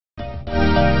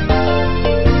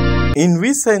In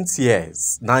recent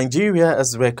years, Nigeria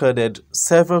has recorded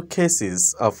several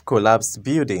cases of collapsed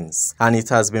buildings, and it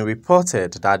has been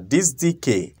reported that this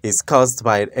decay is caused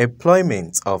by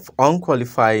employment of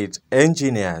unqualified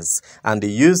engineers and the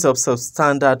use of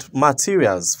substandard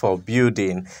materials for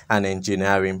building and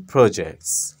engineering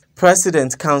projects.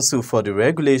 President Council for the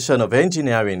Regulation of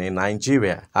Engineering in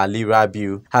Nigeria, Ali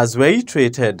Rabiu, has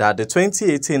reiterated that the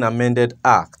 2018 Amended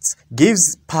Act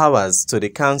gives powers to the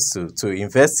Council to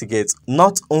investigate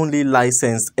not only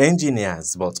licensed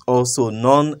engineers but also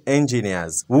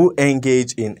non-engineers who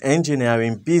engage in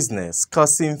engineering business,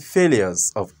 causing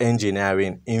failures of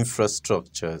engineering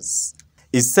infrastructures.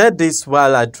 He said this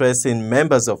while addressing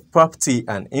members of property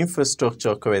and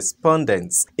infrastructure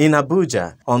correspondents in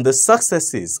Abuja on the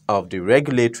successes of the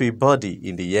regulatory body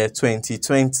in the year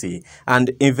 2020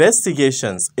 and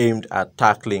investigations aimed at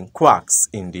tackling quacks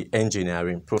in the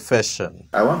engineering profession.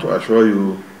 I want to assure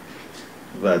you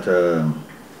that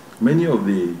many of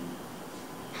the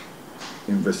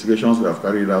investigations we have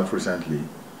carried out recently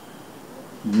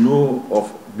know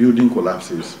of building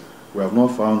collapses. We have not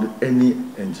found any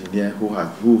engineer who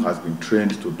has been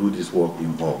trained to do this work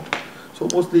involved. So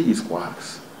mostly it's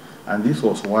quacks. And this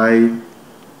was why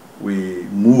we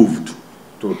moved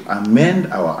to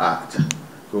amend our act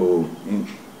to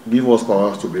give us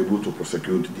powers to be able to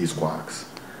prosecute these quacks.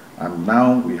 And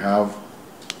now we have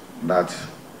that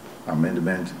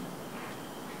amendment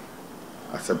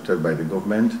accepted by the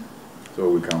government, so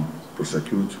we can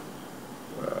prosecute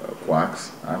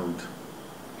quacks.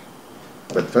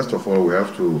 But first of all, we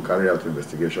have to carry out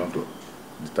investigation to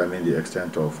determine the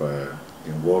extent of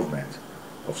involvement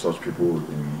of such people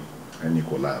in any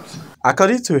collapse.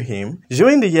 According to him,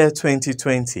 during the year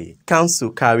 2020,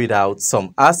 Council carried out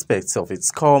some aspects of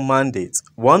its core mandate,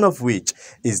 one of which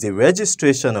is the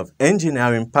registration of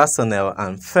engineering personnel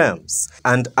and firms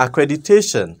and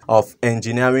accreditation of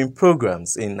engineering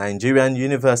programs in Nigerian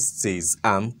universities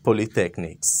and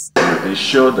polytechnics.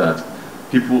 Ensure that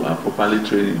people are properly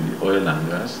trained in the oil and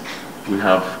gas. We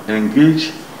have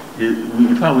engaged,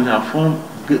 in fact we have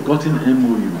gotten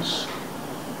MOUs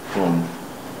from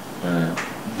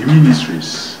the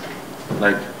ministries,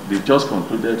 like they just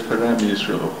concluded Federal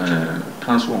Ministry of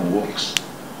Council on Works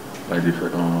by the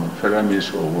Federal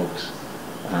Ministry of Works,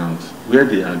 and where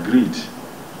they agreed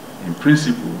in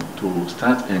principle to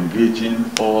start engaging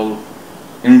all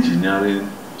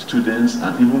engineering students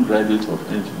and even graduates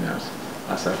of engineers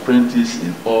as apprentices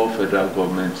in all federal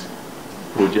government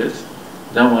projects.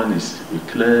 That one is a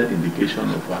clear indication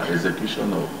of our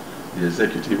execution of the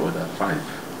Executive Order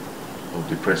 5 of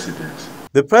the President.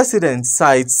 The President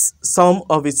cites some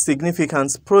of its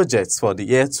significant projects for the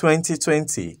year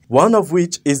 2020, one of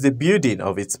which is the building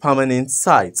of its permanent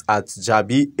site at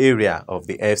Jabi area of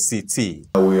the FCT.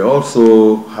 We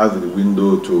also have the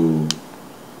window to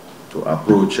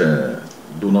approach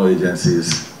donor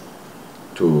agencies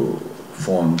to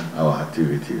fund our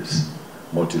activities,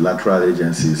 multilateral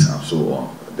agencies and so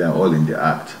on. They are all in the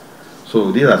Act.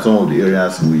 So these are some of the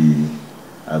areas we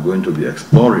are going to be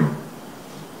exploring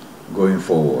going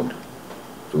forward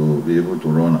to be able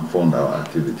to fund our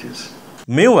activities.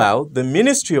 Meanwhile, the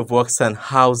Ministry of Works and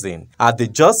Housing at the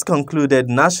just concluded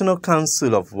National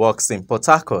Council of Works in Port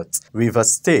Harcourt,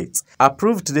 Rivers State,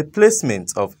 approved the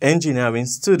placement of engineering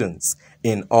students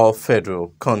in all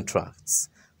federal contracts.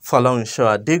 Following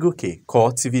Shoa Degoke,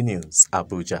 Core TV News,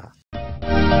 Abuja.